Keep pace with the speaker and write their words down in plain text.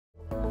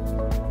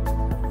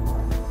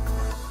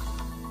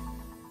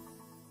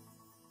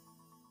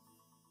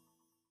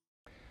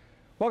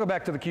Welcome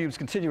back to theCUBE's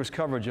continuous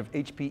coverage of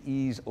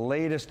HPE's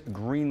latest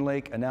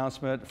GreenLake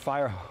announcement,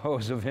 fire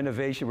hose of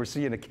innovation. We're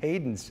seeing a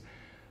cadence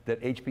that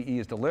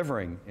HPE is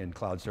delivering in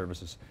cloud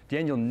services.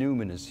 Daniel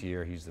Newman is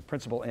here. He's the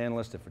principal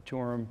analyst at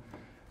Futurum,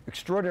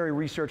 extraordinary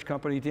research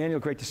company. Daniel,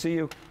 great to see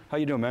you. How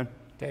you doing, man?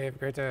 Dave,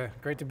 great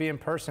to be in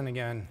person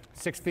again.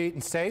 6 feet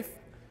and safe,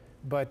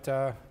 but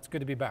it's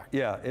good to be back.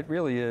 Yeah, it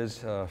really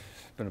is.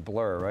 It's been a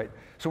blur, right?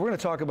 So we're going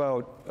to talk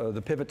about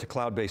the pivot to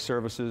cloud-based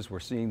services. We're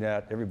seeing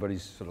that.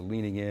 Everybody's sort of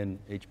leaning in.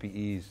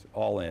 HPE's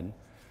all in.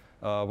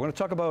 We're going to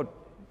talk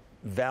about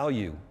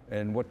value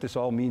and what this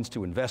all means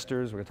to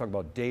investors. We're going to talk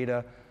about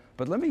data.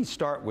 But let me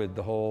start with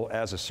the whole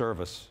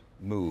as-a-service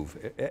move.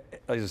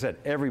 As I said,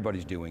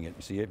 everybody's doing it.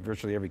 You see it,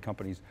 virtually every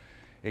company's.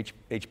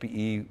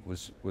 HPE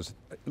was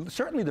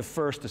certainly the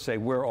first to say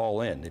we're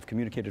all in. They've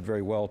communicated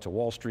very well to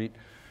Wall Street.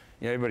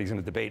 You know, everybody's going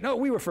to debate, no,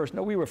 we were first,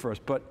 no, we were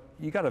first, but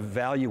you got to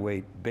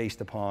evaluate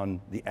based upon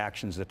the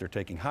actions that they're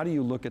taking. How do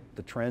you look at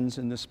the trends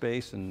in this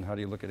space, and how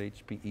do you look at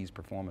HPE's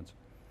performance?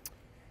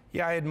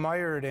 Yeah, I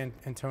admired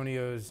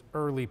Antonio's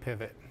early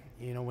pivot.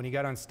 You know, when he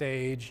got on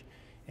stage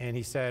and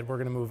he said, we're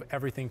going to move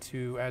everything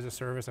to as a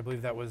service. I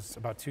believe that was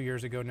about 2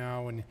 years ago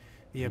now, and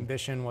the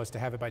ambition was to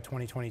have it by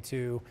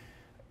 2022.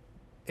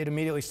 It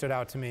immediately stood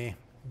out to me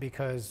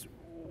because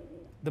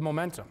the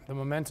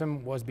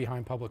momentum was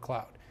behind public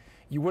cloud.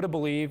 You would have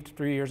believed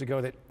 3 years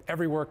ago that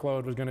every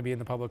workload was going to be in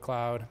the public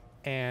cloud,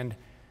 and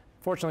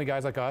fortunately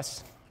guys like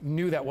us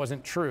knew that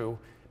wasn't true,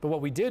 but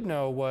what we did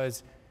know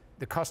was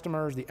the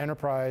customers, the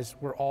enterprise,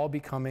 were all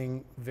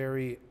becoming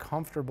very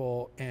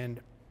comfortable,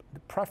 and the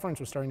preference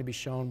was starting to be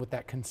shown with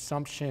that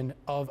consumption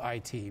of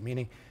IT,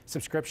 meaning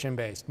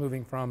subscription-based,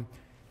 moving from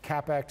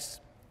CapEx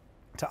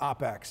to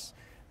OpEx.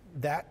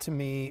 That to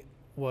me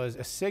was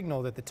a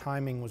signal that the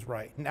timing was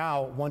right.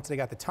 Now, once they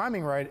got the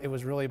timing right, it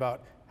was really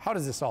about how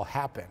does this all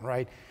happen,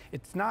 right?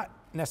 It's not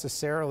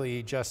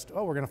necessarily just,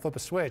 oh, we're going to flip a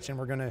switch and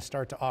we're going to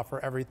start to offer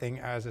everything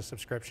as a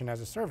subscription,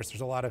 as a service. There's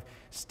a lot of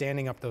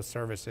standing up those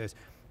services,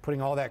 putting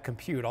all that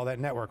compute, all that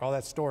network, all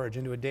that storage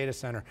into a data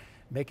center,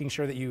 making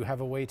sure that you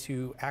have a way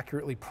to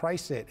accurately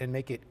price it and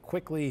make it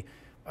quickly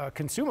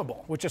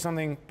consumable, which is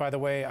something, by the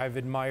way, I've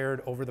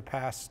admired over the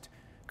past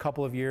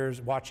couple of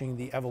years, watching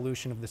the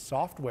evolution of the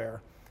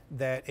software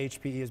that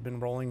HPE has been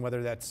rolling,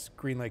 whether that's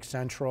GreenLake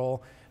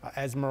Central,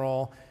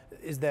 Esmeralda,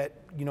 is that,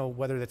 you know,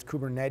 whether that's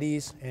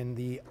Kubernetes and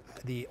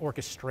the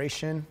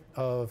orchestration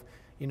of,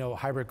 you know,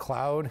 hybrid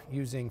cloud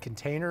using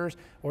containers,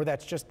 or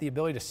that's just the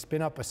ability to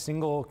spin up a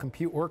single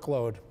compute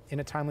workload in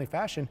a timely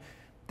fashion.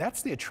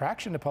 That's the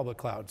attraction to public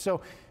cloud.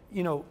 So,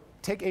 you know,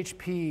 take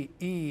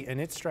HPE and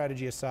its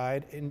strategy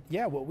aside, and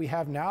yeah, what we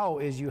have now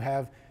is you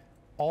have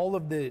all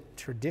of the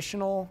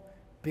traditional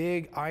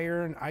big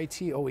iron IT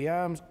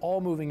OEMs all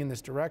moving in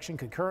this direction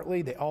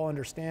concurrently. They all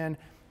understand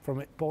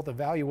from both a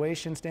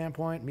valuation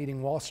standpoint,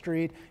 meeting Wall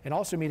Street, and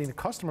also meeting the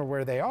customer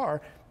where they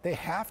are, they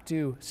have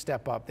to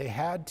step up. They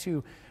had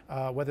to,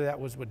 whether that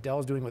was what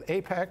Dell's doing with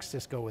Apex,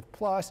 Cisco with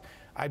Plus,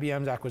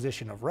 IBM's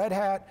acquisition of Red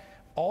Hat,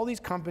 all these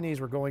companies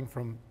were going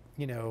from,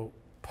 you know,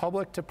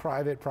 public to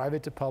private,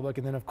 private to public,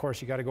 and then of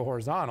course you got to go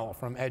horizontal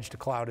from edge to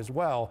cloud as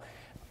well.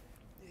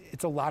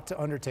 It's a lot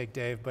to undertake,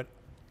 Dave, but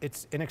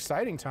it's an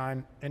exciting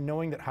time, and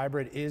knowing that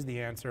hybrid is the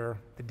answer,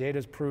 the data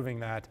is proving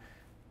that,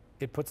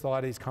 it puts a lot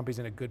of these companies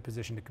in a good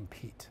position to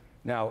compete.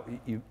 Now,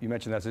 you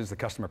mentioned that is the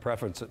customer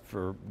preference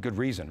for good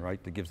reason,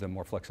 right? That gives them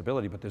more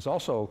flexibility, but there's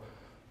also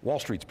Wall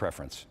Street's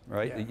preference,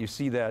 right? Yeah. You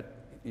see that,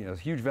 you know,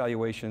 huge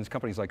valuations,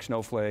 companies like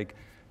Snowflake,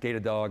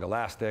 Datadog,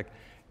 Elastic,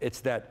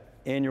 it's that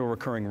annual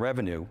recurring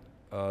revenue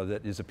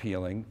that is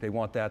appealing. They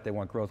want that, they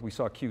want growth. We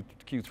saw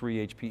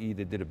Q3 HPE,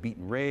 they did a beat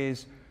and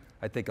raise.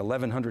 I think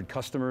 1,100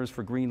 customers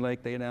for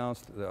GreenLake they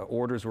announced. The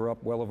orders were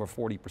up well over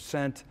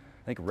 40%.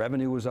 I think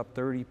revenue was up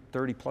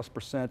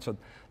 30+%. So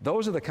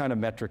those are the kind of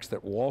metrics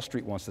that Wall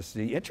Street wants to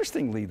see.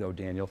 Interestingly though,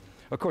 Daniel,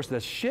 of course the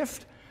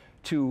shift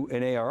to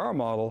an ARR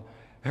model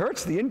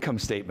hurts the income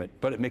statement,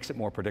 but it makes it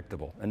more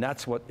predictable. And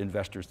that's what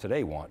investors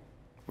today want.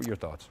 What are your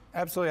thoughts?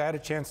 Absolutely, I had a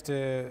chance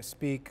to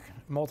speak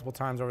multiple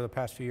times over the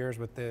past few years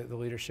with the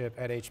leadership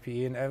at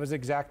HPE, and it was the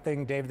exact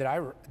thing, Dave, that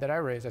I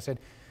raised. I said,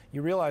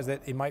 you realize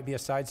that it might be a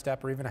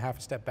sidestep or even a half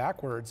a step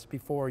backwards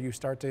before you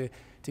start to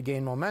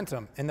gain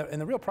momentum. And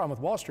the real problem with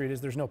Wall Street is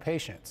there's no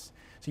patience.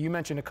 So you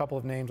mentioned a couple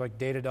of names like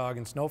Datadog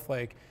and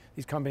Snowflake.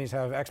 These companies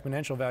have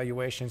exponential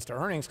valuations to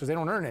earnings because they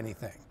don't earn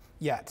anything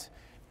yet.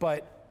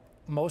 But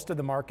most of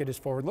the market is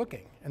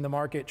forward-looking, and the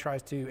market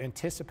tries to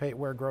anticipate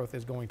where growth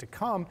is going to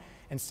come,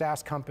 and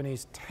SaaS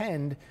companies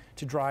tend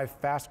to drive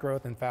fast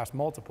growth and fast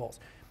multiples.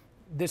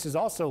 This is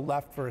also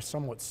left for a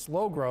somewhat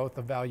slow growth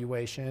of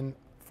valuation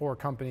for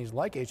companies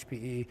like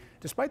HPE,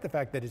 despite the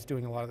fact that it's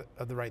doing a lot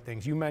of the right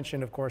things. You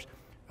mentioned, of course,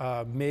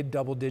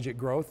 mid-double-digit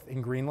growth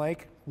in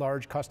GreenLake,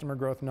 large customer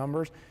growth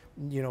numbers.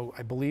 You know,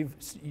 I believe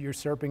you're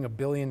usurping $1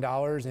 billion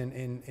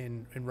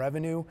in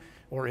revenue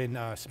or in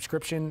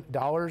subscription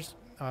dollars.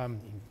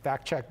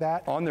 Fact check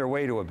that. On their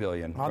way to $1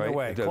 billion, On right? their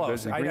way,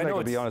 close. I know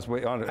will be on its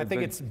way. I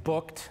think it's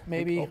booked,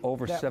 maybe.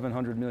 Over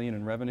 700 million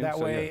in revenue. That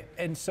so way,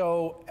 yeah. And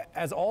so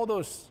as all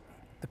those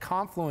the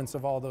confluence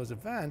of all those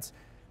events,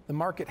 the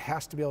market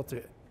has to be able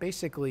to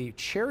basically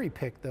cherry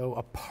pick, though,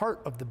 a part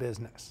of the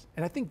business.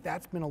 And I think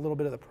that's been a little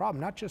bit of the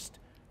problem, not just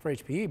for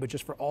HPE, but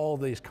just for all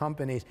these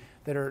companies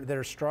that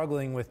are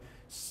struggling with,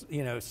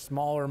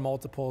 smaller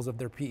multiples of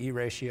their PE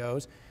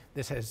ratios.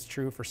 This is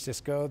true for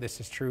Cisco, this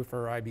is true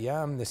for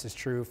IBM, this is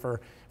true for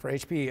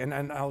HPE.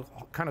 And I'll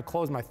kind of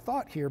close my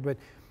thought here, but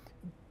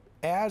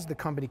as the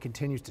company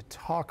continues to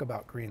talk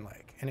about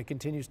GreenLake and it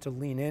continues to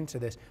lean into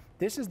this,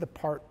 this is the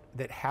part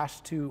that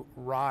has to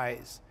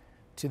rise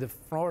to the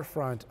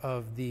forefront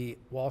of the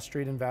Wall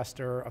Street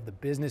investor, of the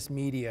business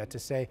media, to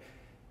say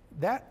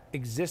that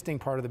existing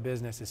part of the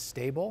business is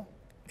stable,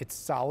 it's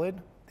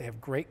solid, they have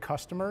great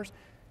customers.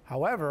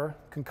 However,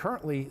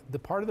 concurrently, the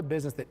part of the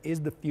business that is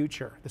the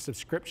future, the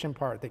subscription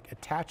part that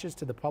attaches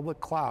to the public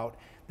cloud,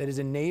 that is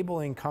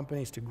enabling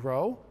companies to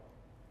grow,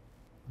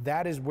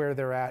 that is where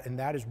they're at, and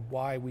that is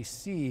why we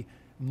see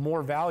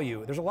more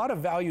value. There's a lot of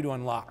value to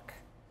unlock,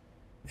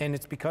 and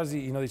it's because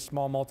these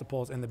small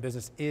multiples and the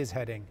business is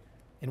heading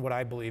in what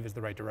I believe is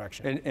the right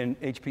direction. And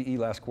HPE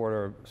last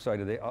quarter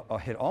cited they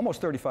hit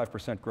almost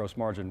 35% gross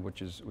margin,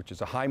 which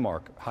is a high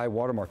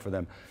watermark for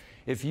them.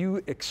 If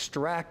you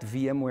extract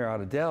VMware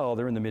out of Dell,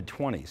 they're in the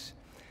mid-20s.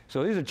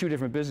 So these are two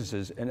different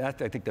businesses, and I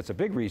think that's a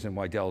big reason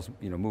why Dell's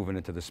moving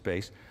into the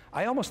space.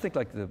 I almost think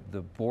like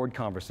the board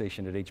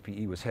conversation at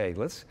HPE was, hey,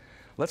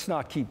 let's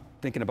not keep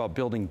thinking about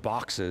building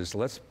boxes,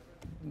 let's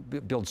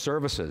build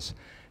services,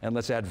 and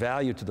let's add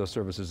value to those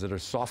services that are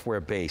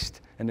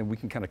software-based, and then we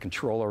can kind of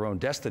control our own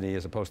destiny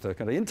as opposed to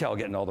kind of Intel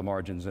getting all the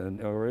margins,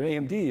 or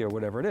AMD, or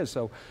whatever it is.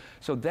 So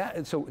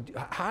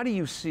how do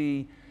you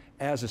see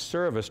as a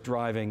service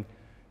driving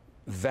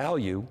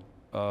value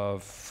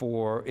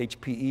for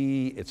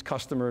HPE, its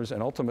customers,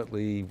 and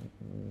ultimately,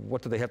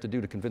 what do they have to do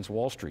to convince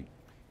Wall Street?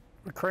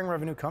 Recurring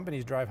revenue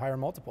companies drive higher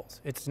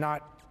multiples. It's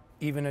not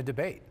even a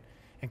debate.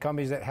 And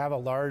companies that have a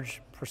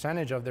large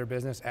percentage of their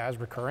business as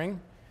recurring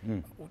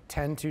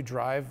tend to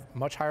drive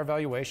much higher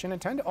valuation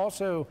and tend to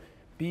also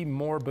be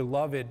more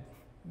beloved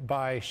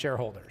by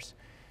shareholders.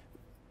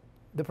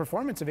 The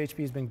performance of HPE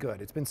has been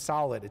good. It's been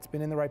solid. It's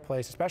been in the right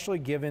place, especially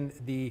given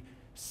the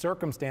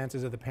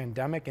circumstances of the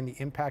pandemic and the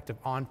impact of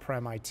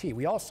on-prem IT.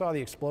 We all saw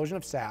the explosion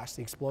of SaaS,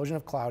 the explosion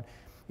of cloud.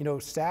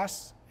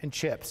 SaaS and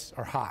chips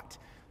are hot.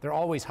 They're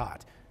always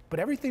hot. But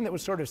everything that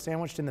was sort of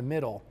sandwiched in the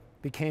middle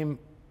became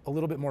a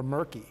little bit more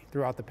murky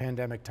throughout the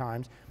pandemic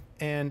times.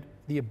 And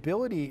the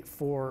ability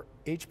for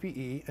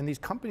HPE and these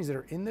companies that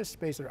are in this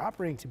space that are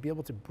operating to be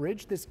able to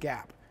bridge this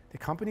gap that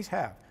companies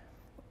have,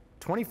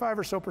 25%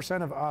 or so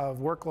of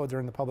workloads are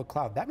in the public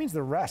cloud. That means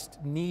the rest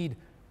need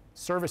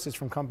services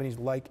from companies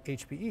like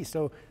HPE.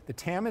 So the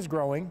TAM is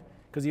growing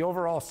because the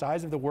overall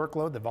size of the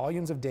workload, the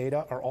volumes of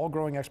data are all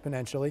growing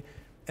exponentially,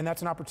 and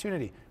that's an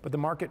opportunity. But the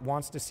market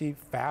wants to see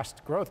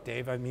fast growth,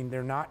 Dave. I mean,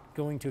 they're not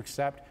going to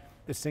accept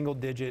the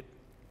single-digit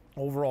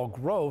overall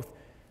growth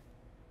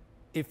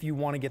if you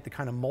want to get the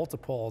kind of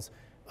multiples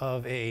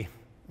of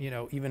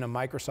even a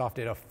Microsoft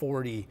at a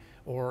 40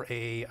 or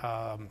a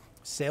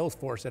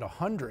Salesforce at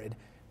 100.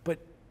 But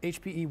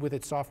HPE with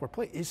its software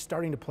play is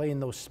starting to play in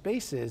those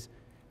spaces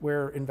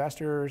where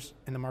investors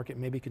in the market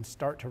maybe can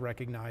start to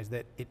recognize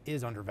that it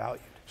is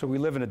undervalued. So we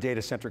live in a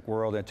data-centric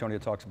world. Antonio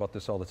talks about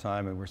this all the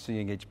time, and we're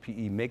seeing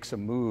HPE make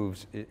some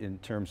moves in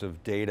terms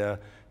of data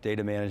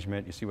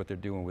management. You see what they're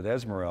doing with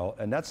Ezmeral,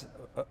 and that's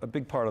a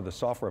big part of the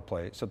software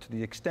play. So to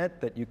the extent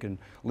that you can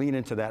lean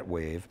into that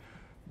wave,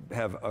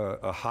 have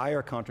a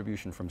higher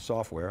contribution from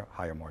software,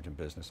 higher margin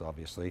business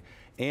obviously,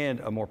 and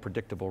a more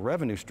predictable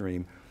revenue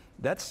stream,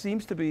 that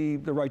seems to be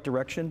the right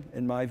direction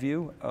in my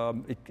view.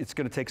 It's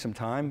going to take some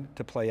time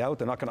to play out.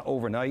 They're not going to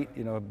overnight,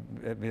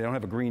 they don't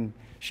have a green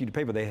sheet of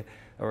paper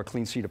or a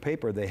clean sheet of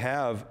paper. They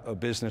have a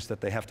business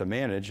that they have to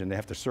manage and they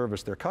have to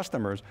service their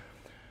customers.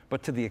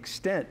 But to the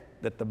extent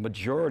that the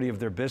majority of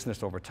their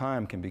business over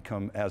time can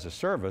become as a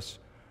service,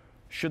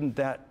 shouldn't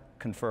that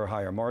confer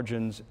higher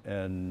margins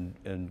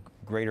and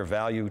greater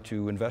value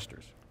to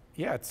investors?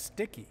 Yeah, it's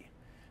sticky.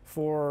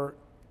 For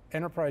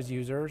enterprise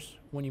users,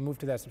 when you move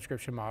to that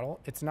subscription model,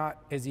 it's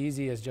not as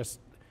easy as just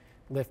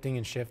lifting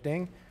and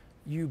shifting.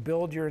 You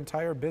build your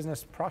entire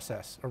business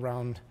process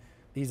around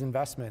these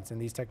investments and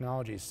these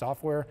technologies.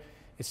 Software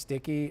is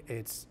sticky,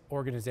 it's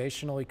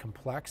organizationally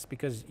complex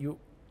because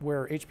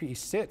where HPE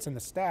sits in the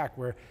stack,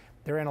 where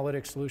their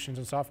analytics solutions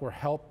and software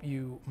help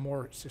you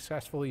more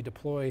successfully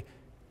deploy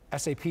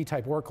SAP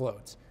type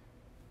workloads.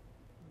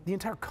 The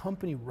entire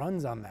company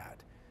runs on that.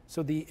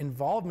 So the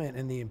involvement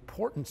and the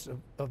importance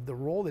of the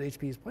role that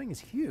HPE is playing is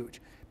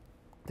huge.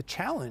 The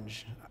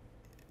challenge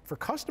for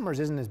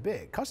customers isn't as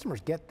big. Customers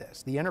get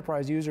this. The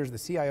enterprise users, the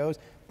CIOs,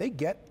 they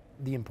get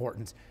the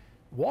importance.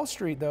 Wall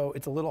Street, though,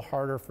 it's a little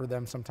harder for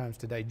them sometimes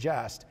to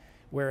digest,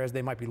 whereas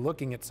they might be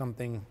looking at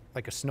something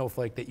like a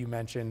Snowflake that you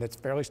mentioned that's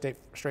fairly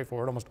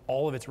straightforward. Almost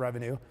all of its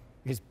revenue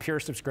is pure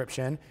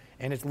subscription,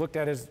 and it's looked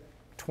at as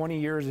 20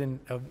 years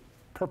of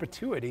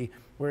perpetuity,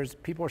 whereas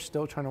people are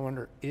still trying to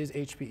wonder, is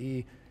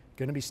HPE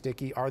going to be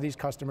sticky? Are these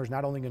customers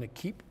not only going to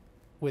keep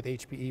with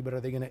HPE, but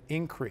are they going to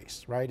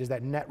increase, right? Is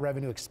that net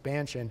revenue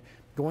expansion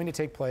going to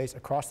take place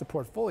across the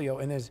portfolio?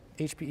 And as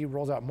HPE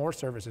rolls out more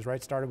services,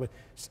 right? Started with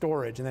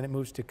storage, and then it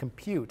moves to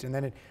compute, and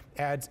then it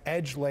adds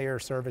edge layer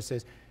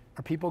services.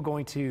 Are people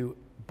going to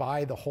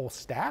buy the whole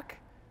stack?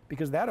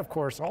 Because that, of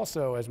course,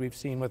 also, as we've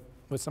seen with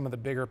some of the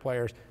bigger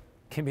players,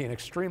 can be an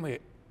extremely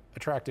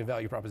attractive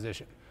value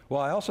proposition.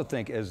 Well, I also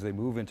think as they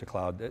move into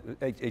cloud,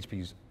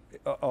 HPE's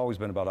always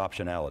been about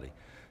optionality.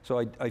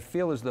 So I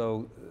feel as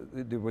though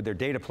with their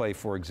data play,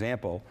 for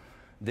example,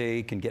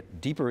 they can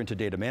get deeper into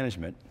data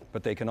management,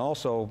 but they can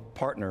also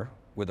partner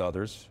with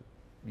others.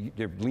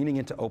 They're leaning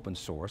into open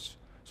source,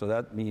 so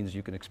that means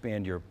you can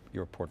expand your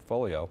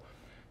portfolio.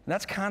 And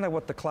that's kind of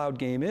what the cloud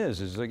game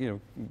is like,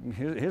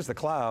 here's the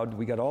cloud,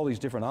 we got all these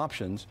different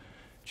options,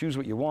 choose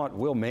what you want,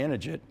 we'll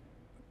manage it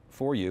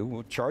for you,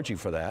 we'll charge you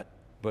for that,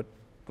 but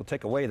we'll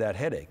take away that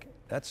headache.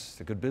 That's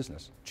a good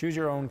business. Choose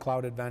your own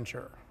cloud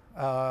adventure.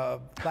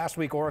 Last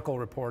week Oracle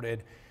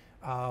reported,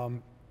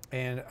 and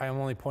I'm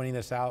only pointing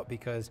this out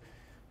because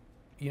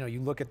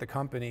you look at the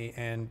company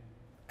and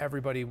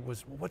everybody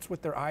was, what's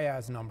with their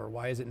IaaS number?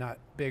 Why is it not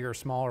bigger,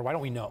 smaller? Why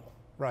don't we know,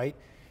 right?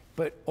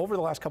 But over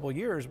the last couple of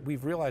years,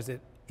 we've realized that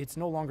it's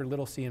no longer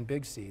little c and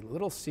big C.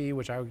 Little c,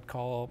 which I would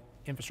call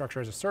infrastructure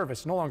as a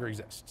service, no longer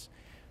exists.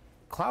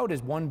 Cloud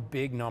is one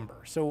big number.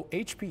 So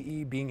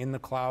HPE being in the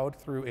cloud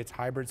through its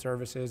hybrid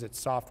services, its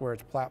software,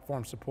 its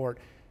platform support,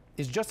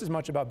 is just as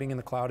much about being in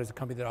the cloud as a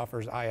company that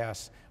offers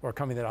IaaS or a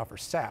company that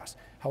offers SaaS.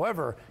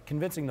 However,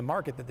 convincing the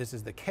market that this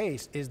is the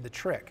case is the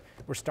trick.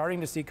 We're starting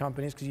to see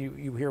companies, because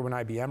you hear when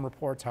IBM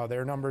reports how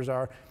their numbers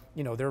are,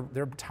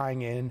 they're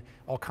tying in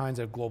all kinds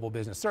of global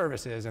business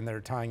services, and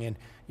they're tying in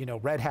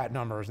Red Hat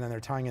numbers, and then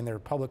they're tying in their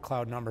public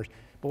cloud numbers.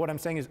 But what I'm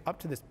saying is, up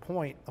to this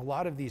point, a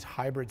lot of these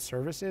hybrid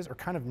services are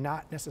kind of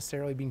not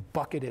necessarily being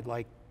bucketed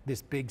like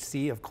this big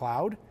C of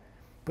cloud,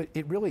 but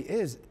it really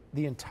is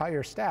the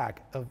entire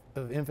stack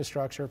of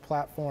infrastructure,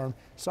 platform,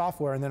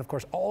 software, and then of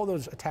course all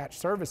those attached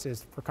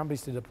services for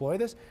companies to deploy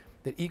this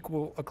that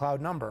equal a cloud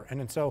number.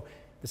 And so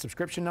the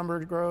subscription number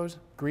grows,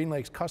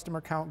 GreenLake's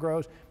customer count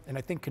grows, and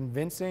I think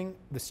convincing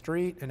the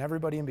street and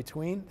everybody in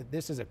between that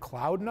this is a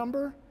cloud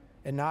number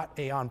and not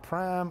a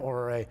on-prem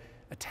or a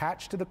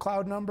attached to the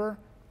cloud number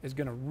is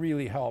going to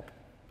really help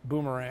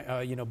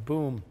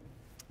boom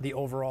the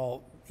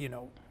overall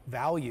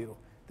value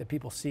that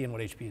people see in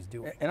what HPE is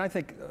doing. And I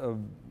think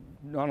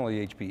not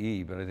only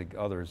HPE, but I think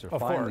others are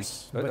of finally.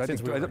 Course,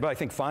 but I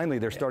think finally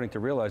they're starting to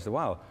realize that,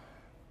 wow,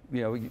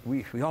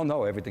 we all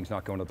know everything's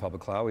not going to the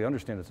public cloud. We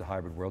understand it's a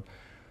hybrid world.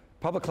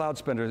 Public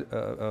cloud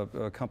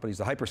companies,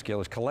 the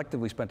hyperscalers,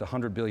 collectively spent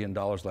 $100 billion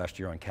last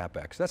year on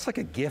CapEx. That's like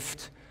a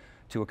gift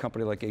to a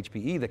company like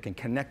HPE that can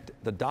connect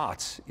the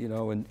dots,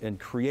 and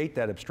create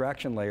that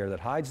abstraction layer that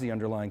hides the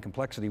underlying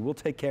complexity. We'll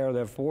take care of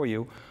that for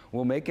you.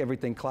 We'll make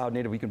everything cloud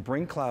native. We can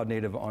bring cloud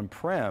native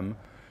on-prem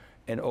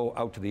and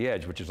out to the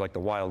edge, which is like the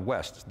Wild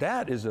West.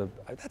 That's a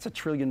 $1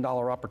 trillion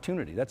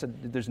opportunity.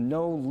 There's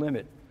no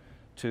limit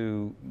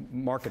to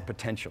market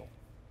potential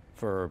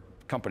for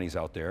companies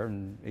out there,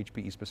 and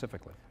HPE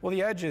specifically. Well,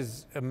 the edge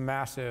is a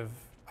massive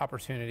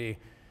opportunity,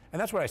 and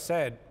that's what I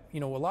said. A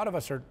lot of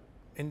us are,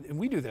 and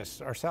we do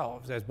this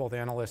ourselves as both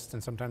analysts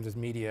and sometimes as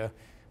media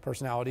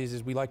personalities,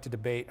 is we like to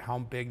debate how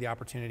big the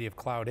opportunity of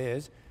cloud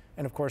is.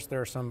 And of course, there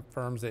are some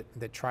firms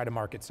that try to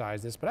market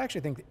size this, but I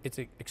actually think it's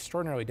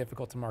extraordinarily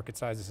difficult to market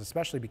size this,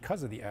 especially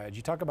because of the edge.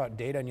 You talk about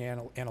data and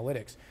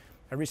analytics.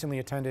 I recently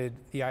attended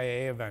the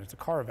IAA event, it's a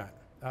car event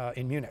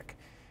in Munich.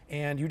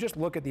 And you just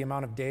look at the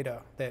amount of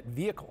data that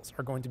vehicles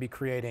are going to be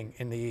creating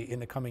in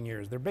the coming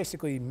years. They're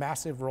basically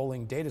massive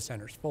rolling data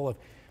centers full of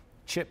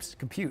chips,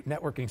 compute,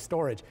 networking,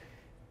 storage.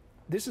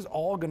 This is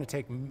all going to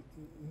take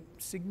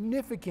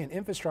significant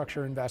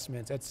infrastructure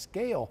investments at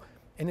scale,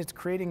 and it's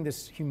creating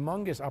this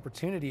humongous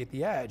opportunity at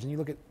the edge. And you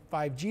look at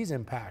 5G's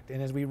impact,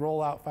 and as we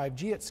roll out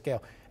 5G at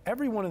scale,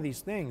 every one of these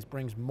things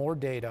brings more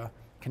data,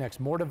 connects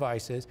more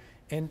devices,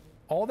 and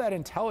all that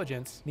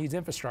intelligence needs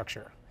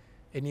infrastructure.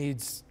 It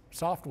needs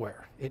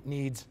software, it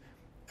needs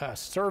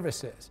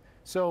services.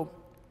 So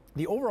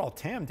the overall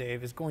TAM,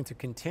 Dave, is going to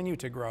continue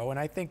to grow, and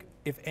I think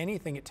if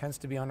anything, it tends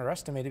to be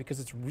underestimated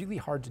because it's really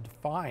hard to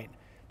define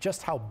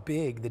just how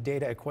big the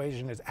data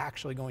equation is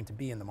actually going to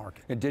be in the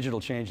market. And digital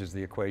changes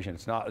the equation.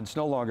 It's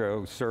no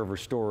longer server,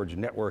 storage,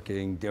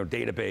 networking,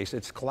 database.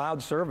 It's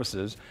cloud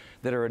services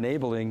that are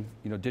enabling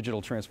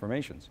digital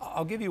transformations.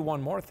 I'll give you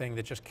one more thing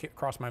that just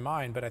crossed my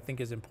mind, but I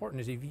think is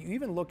important, is if you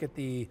even look at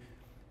the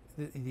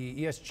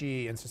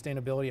ESG and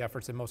sustainability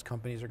efforts that most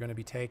companies are going to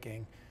be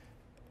taking,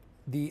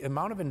 the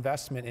amount of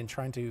investment in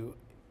trying to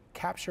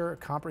capture,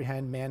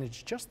 comprehend,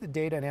 manage just the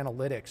data and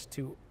analytics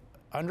to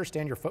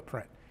understand your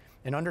footprint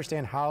and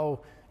understand how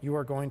you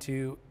are going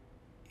to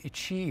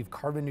achieve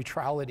carbon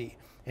neutrality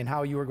and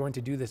how you are going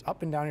to do this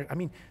up and down. I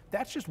mean,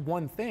 that's just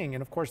one thing.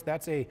 And of course,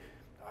 I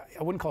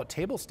wouldn't call it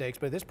table stakes,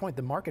 but at this point,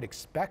 the market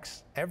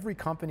expects every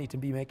company to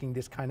be making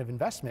this kind of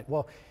investment.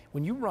 Well,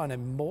 when you run a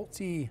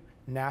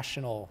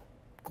multinational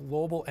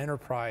global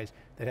enterprise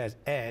that has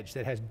edge,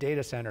 that has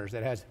data centers,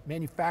 that has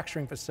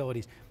manufacturing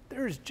facilities,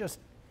 there's just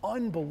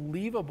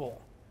unbelievable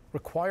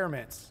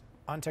requirements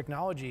on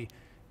technology.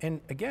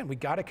 And again, we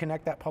got to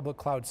connect that public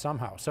cloud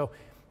somehow. So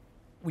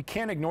we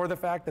can't ignore the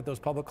fact that those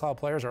public cloud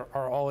players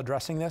are all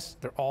addressing this.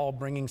 They're all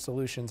bringing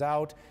solutions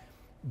out.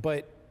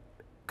 But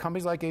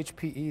companies like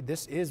HPE,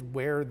 this is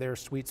where their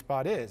sweet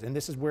spot is. And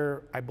this is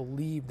where I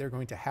believe they're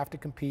going to have to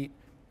compete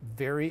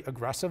very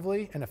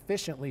aggressively and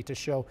efficiently to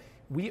show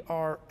we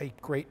are a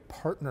great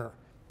partner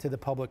to the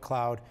public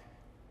cloud,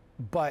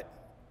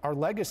 but our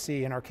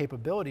legacy and our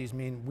capabilities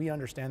mean we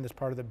understand this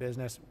part of the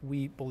business.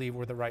 We believe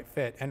we're the right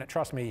fit. And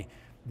trust me,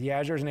 the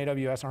Azures and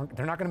AWS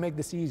they're not going to make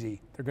this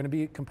easy. They're going to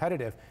be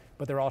competitive,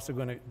 but they're also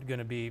going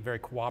to be very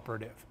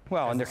cooperative.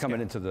 Well, and they're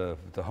coming into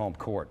the home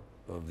court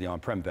of the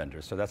on-prem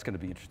vendors, so that's going to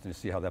be interesting to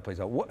see how that plays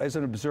out. As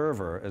an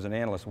observer, as an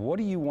analyst, what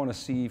do you want to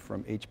see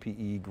from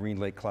HPE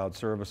GreenLake Cloud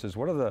Services?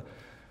 What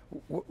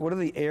are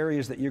the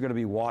areas that you're going to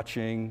be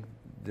watching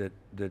that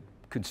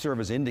could serve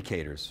as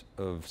indicators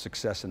of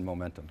success and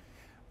momentum?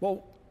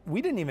 Well,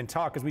 we didn't even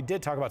talk, because we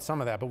did talk about some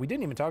of that, but we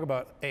didn't even talk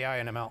about AI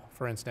and ML,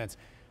 for instance.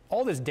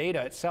 All this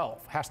data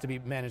itself has to be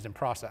managed and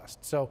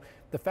processed. So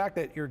the fact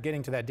that you're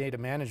getting to that data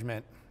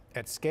management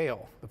at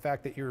scale, the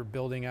fact that you're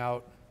building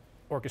out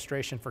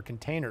orchestration for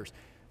containers,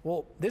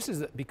 well, this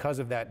is because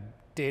of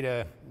that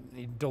data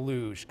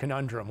deluge,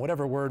 conundrum,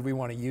 whatever word we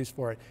want to use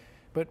for it.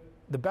 But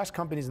the best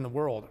companies in the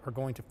world are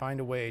going to find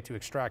a way to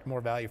extract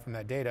more value from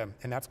that data,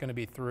 and that's going to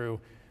be through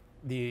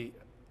the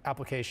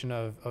application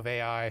of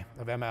AI,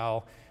 of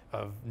ML,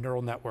 of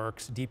neural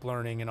networks, deep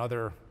learning, and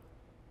other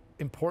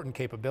important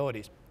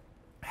capabilities.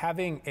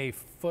 Having a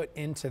foot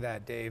into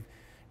that, Dave,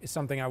 is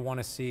something I want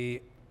to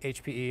see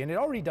HPE, and it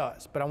already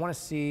does, but I want to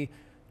see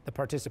the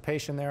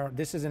participation there.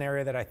 This is an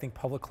area that I think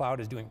public cloud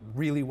is doing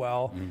really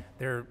well.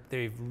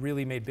 They've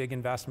really made big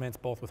investments,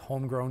 both with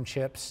homegrown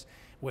chips,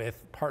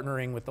 with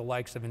partnering with the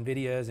likes of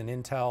NVIDIA's and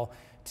Intel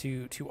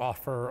to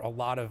offer a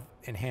lot of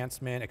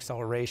enhancement,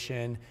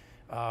 acceleration,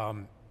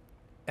 ML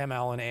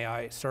and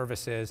AI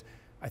services.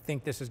 I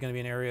think this is going to be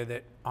an area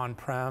that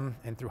on-prem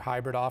and through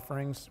hybrid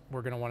offerings,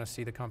 we're going to want to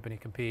see the company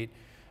compete.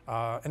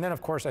 And then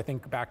of course, I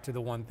think back to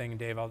the one thing,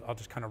 Dave, I'll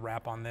just kind of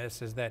wrap on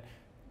this, is that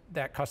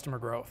customer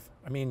growth.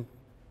 I mean,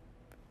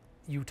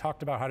 you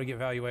talked about how to get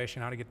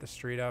valuation, how to get the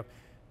street up.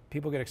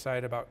 People get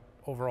excited about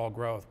overall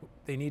growth.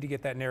 They need to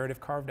get that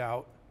narrative carved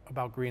out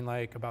about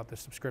GreenLake, about the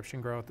subscription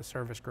growth, the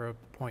service growth,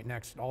 point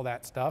next, all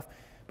that stuff.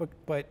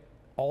 But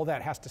all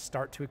that has to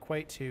start to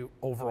equate to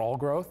overall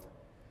growth.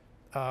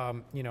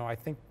 You know, I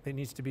think it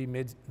needs to be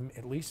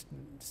at least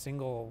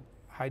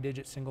high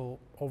digit single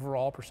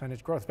overall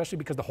percentage growth, especially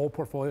because the whole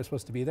portfolio is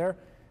supposed to be there.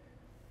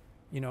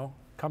 You know,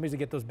 companies that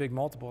get those big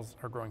multiples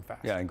are growing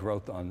fast. Yeah, and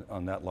growth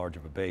on that large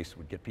of a base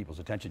would get people's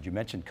attention. You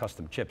mentioned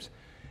custom chips.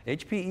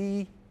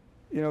 HPE,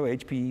 you know,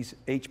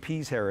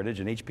 HP's heritage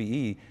and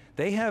HPE,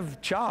 they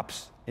have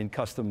chops in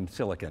custom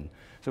silicon.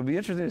 So it'd be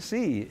interesting to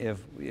see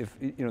if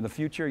you know, in the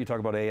future, you talk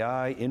about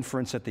AI,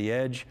 inference at the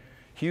edge,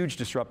 huge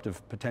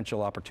disruptive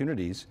potential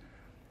opportunities.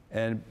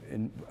 And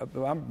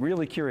I'm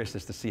really curious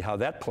as to see how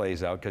that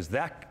plays out, because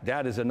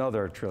that is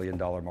another $1 trillion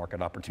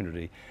market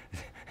opportunity.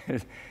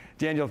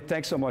 Daniel,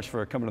 thanks so much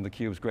for coming on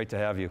theCUBE. It's great to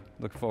have you.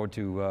 Look forward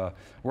to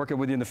working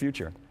with you in the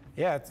future.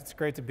 Yeah, it's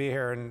great to be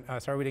here, and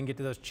sorry we didn't get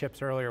to those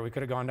chips earlier. We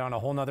could have gone down a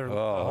whole nother that's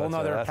path.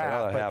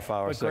 Another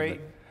half-hour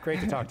segment. Great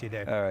to talk to you,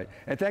 Dave. All right,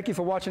 and thank you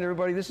for watching,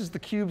 everybody. This is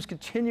theCUBE's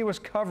continuous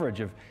coverage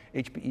of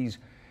HPE's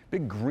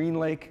big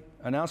GreenLake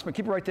announcement.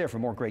 Keep it right there for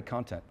more great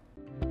content.